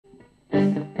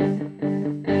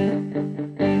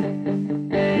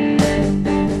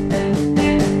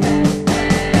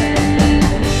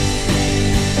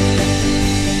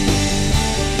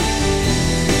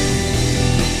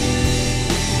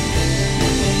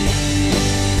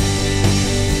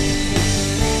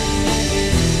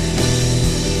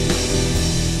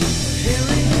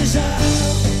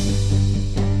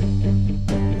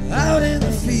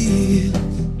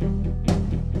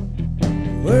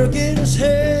Working his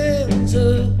hands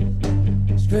up,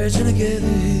 scratching together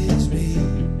his meat.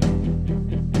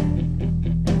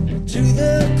 To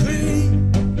the creek,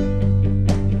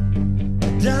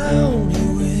 down he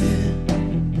went.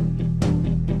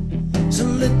 So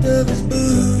lift up his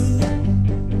boot,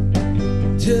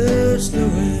 touched the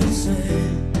wet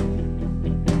sand.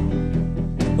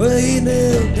 Well, he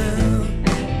knelt down,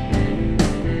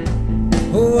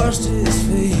 washed his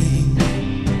feet,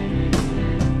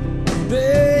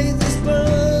 bathed his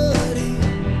body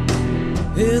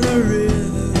in the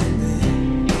river bed.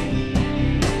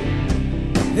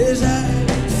 His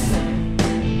eyes,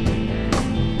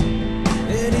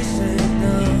 and he sank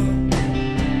down.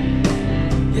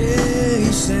 Yeah,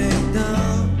 he sank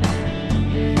down,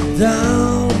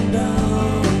 down,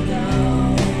 down,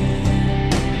 down.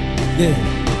 Yeah.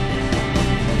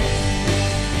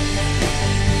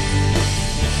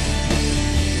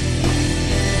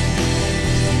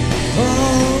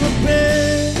 On a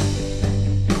bed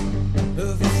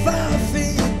of a 5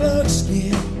 feet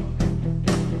buckskin,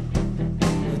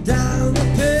 down the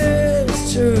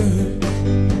pasture,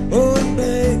 on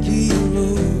back he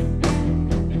rode.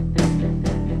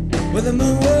 When the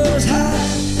moon was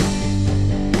high,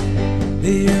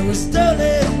 the air was dull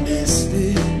and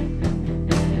misty.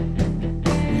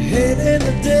 Head in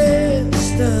the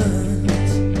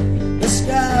distance, the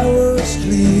sky was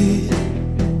clear.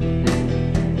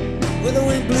 When the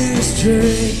wind blew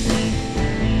straight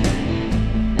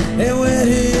and wet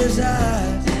his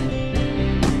eyes,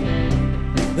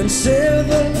 then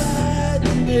silver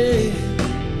lightning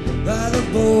by the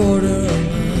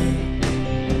borderline.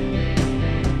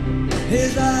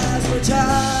 His eyes were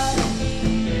tired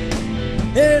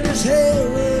and his hair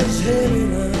was heavy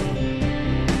now,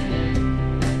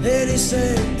 and he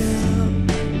sank down,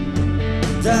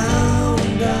 down,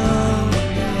 down.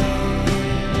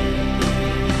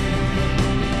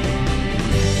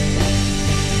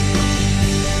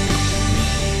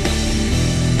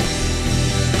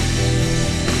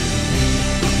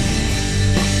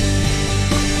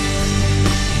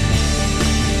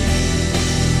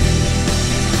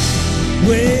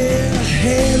 Well,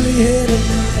 Henry had a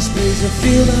nice place a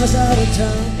few miles out of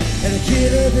town, and a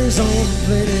kid of his own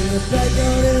played in the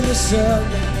backyard in the sun.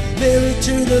 Married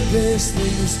to the best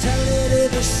thing was talent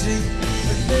in the sea,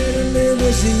 but then the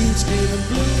limousines came and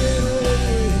blew it all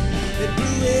away. They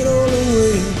blew it all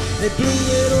away. They blew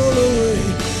it all away.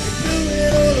 They blew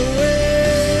it all away.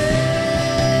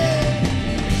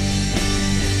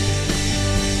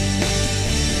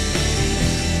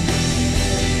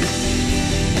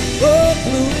 Oh,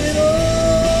 blew it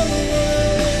all away.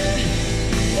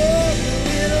 Oh, blew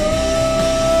it all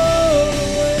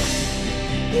away.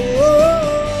 Oh, oh, oh,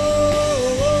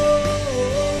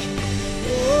 oh,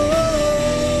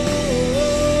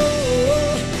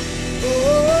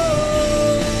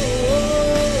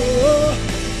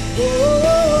 oh,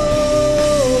 oh,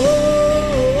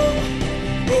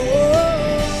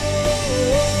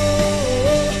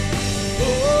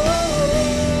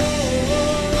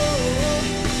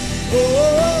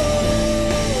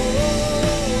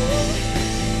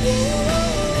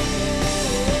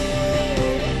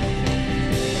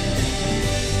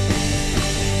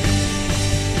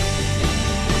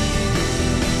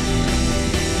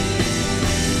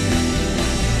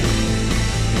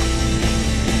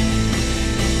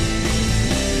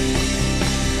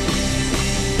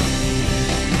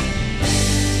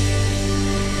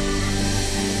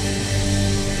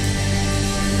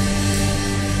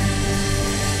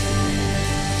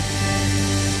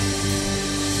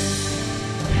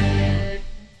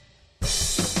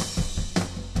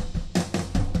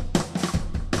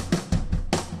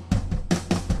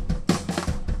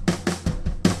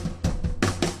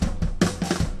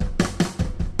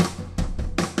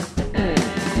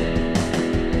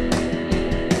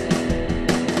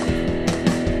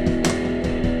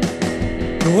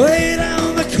 Way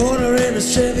down the corner in a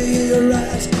Chevy he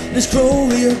arrives, this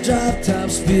chrome-wheel drop-top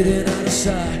speeding out of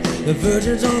sight. The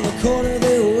virgins on the corner,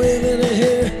 they were waving their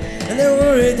hair, and they're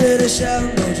worried that they're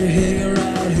shouting, "Don't you hang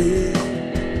around here?"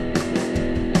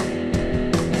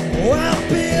 Well,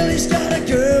 Billy's got a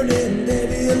girl named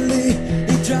Debbie Lee.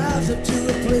 He drives up to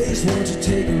a place, won't you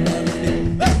take her out with me?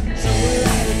 Somewhere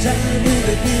out of time to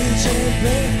the beach and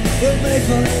play. We'll make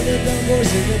fun of the dumb boys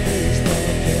in the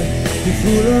baseball cap. You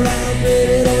fool around,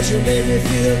 baby, don't you make me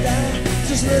feel down.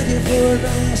 Just looking for a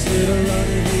nice little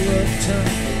rendezvous uptown.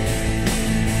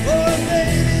 Oh,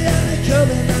 baby, I ain't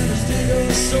coming out to steal your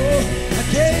soul. I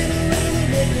came around to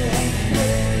make you happy.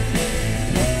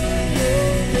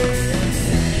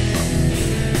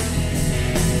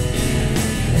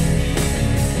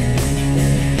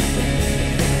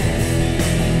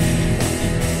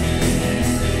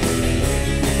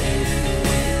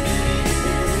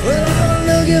 Well, I'm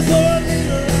looking for a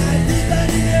little light deep down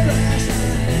in your eyes.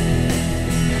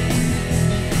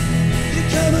 You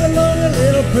come along, a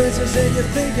little princess, and you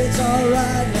think it's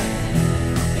alright now.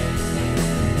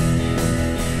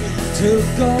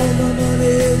 Took all my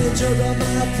money and you took all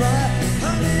my pride.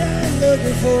 Honey, I'm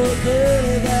looking for a girl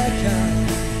of that kind.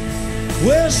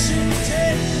 Well, she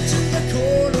take me to the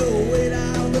corner, way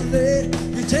down the lane.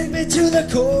 You take me to the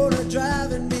corner,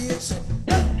 driving me insane.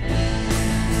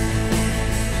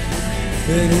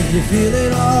 And if you're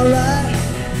feeling alright,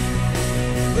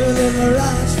 well then the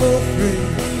ride's for free.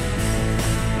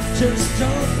 Just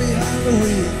jump behind the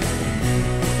wheel.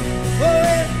 Oh,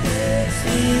 it gets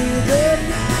through the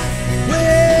night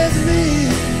with me.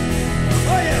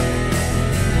 Oh yeah.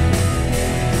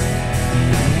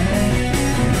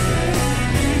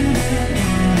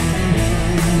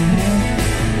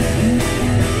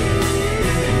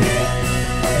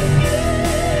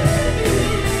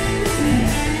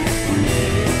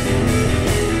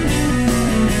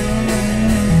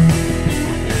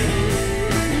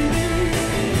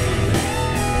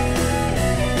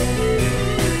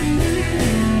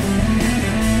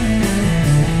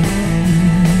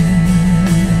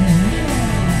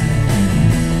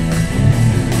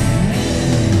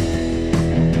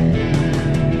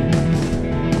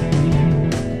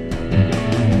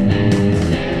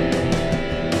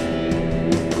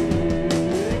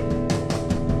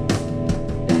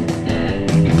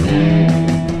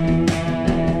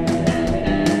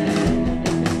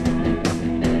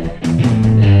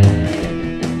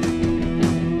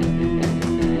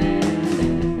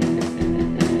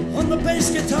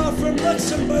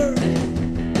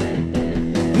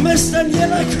 Mr.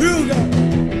 Yellow Kruger.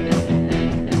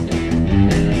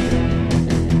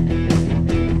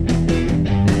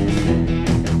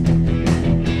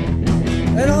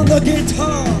 And on the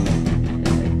guitar,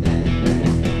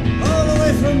 all the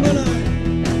way from Manhattan,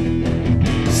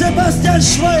 Sebastian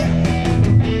Schreier.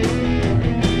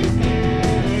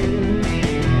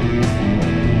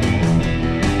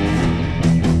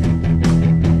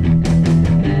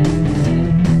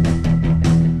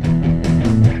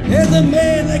 The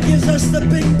man that gives us the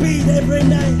big beat every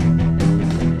night.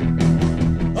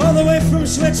 All the way from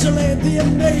Switzerland, the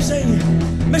amazing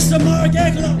Mr. Mark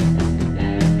Egler.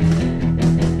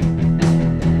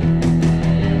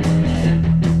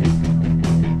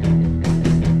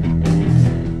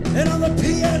 And on the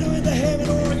piano and the Hammond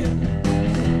organ,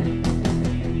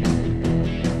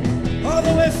 all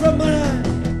the way from Manhattan,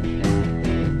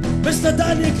 Mr.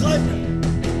 Daniel Kreitner.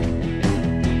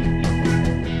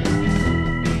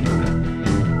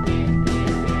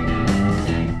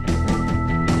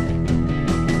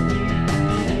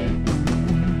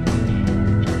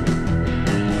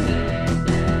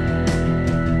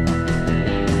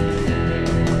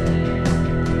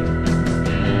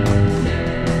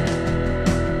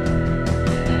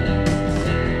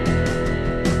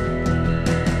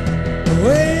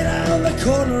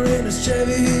 Corner in his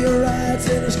Chevy, he rides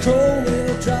in his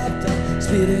four-wheel drop down,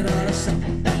 speeding out of sight.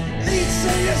 Lead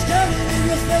singer's coming in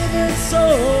your favorite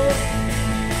song.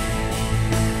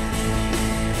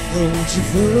 Don't you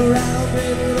fool around,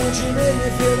 baby, don't you make me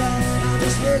feel bad. I'm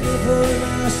just looking for a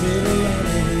nice little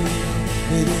rendezvous.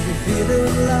 And if you're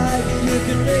feeling like you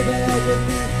can lay back with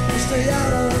me, stay out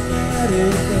all night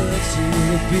and dance to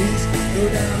the beach. Go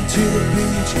down to the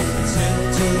beach and sail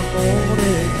till the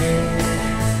morning comes.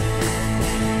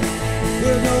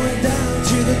 We're going down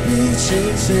to the beach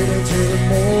and sailing till the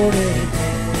morning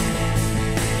comes.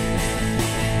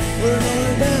 We're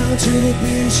going down to the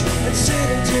beach and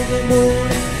sailing till the morning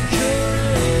comes.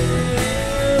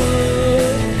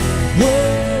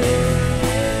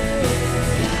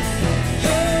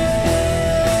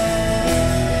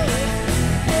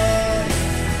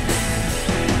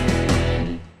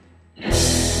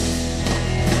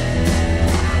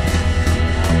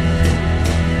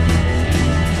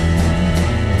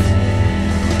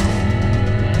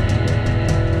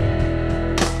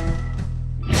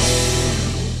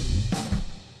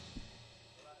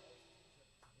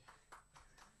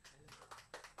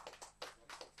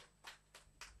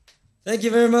 Thank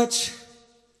you very much.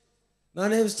 My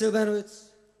name is Till Benowitz.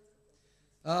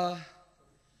 The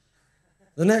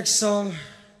next song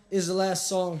is the last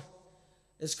song.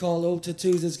 It's called Ode to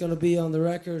Twos. It's going to be on the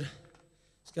record.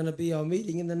 It's going to be our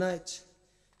meeting in the night.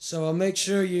 So I'll make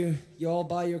sure you all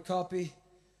buy your copy.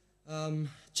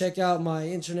 Check out my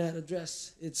internet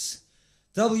address. It's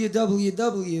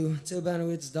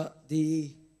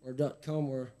www.tilbanowitz.de or .com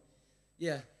or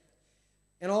yeah.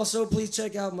 And also please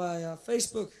check out my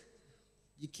Facebook.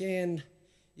 You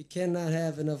cannot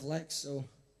have enough likes, so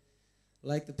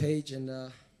like the page,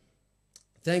 and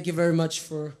thank you very much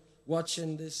for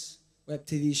watching this web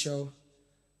TV show.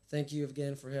 Thank you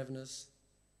again for having us.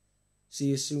 See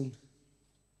you soon.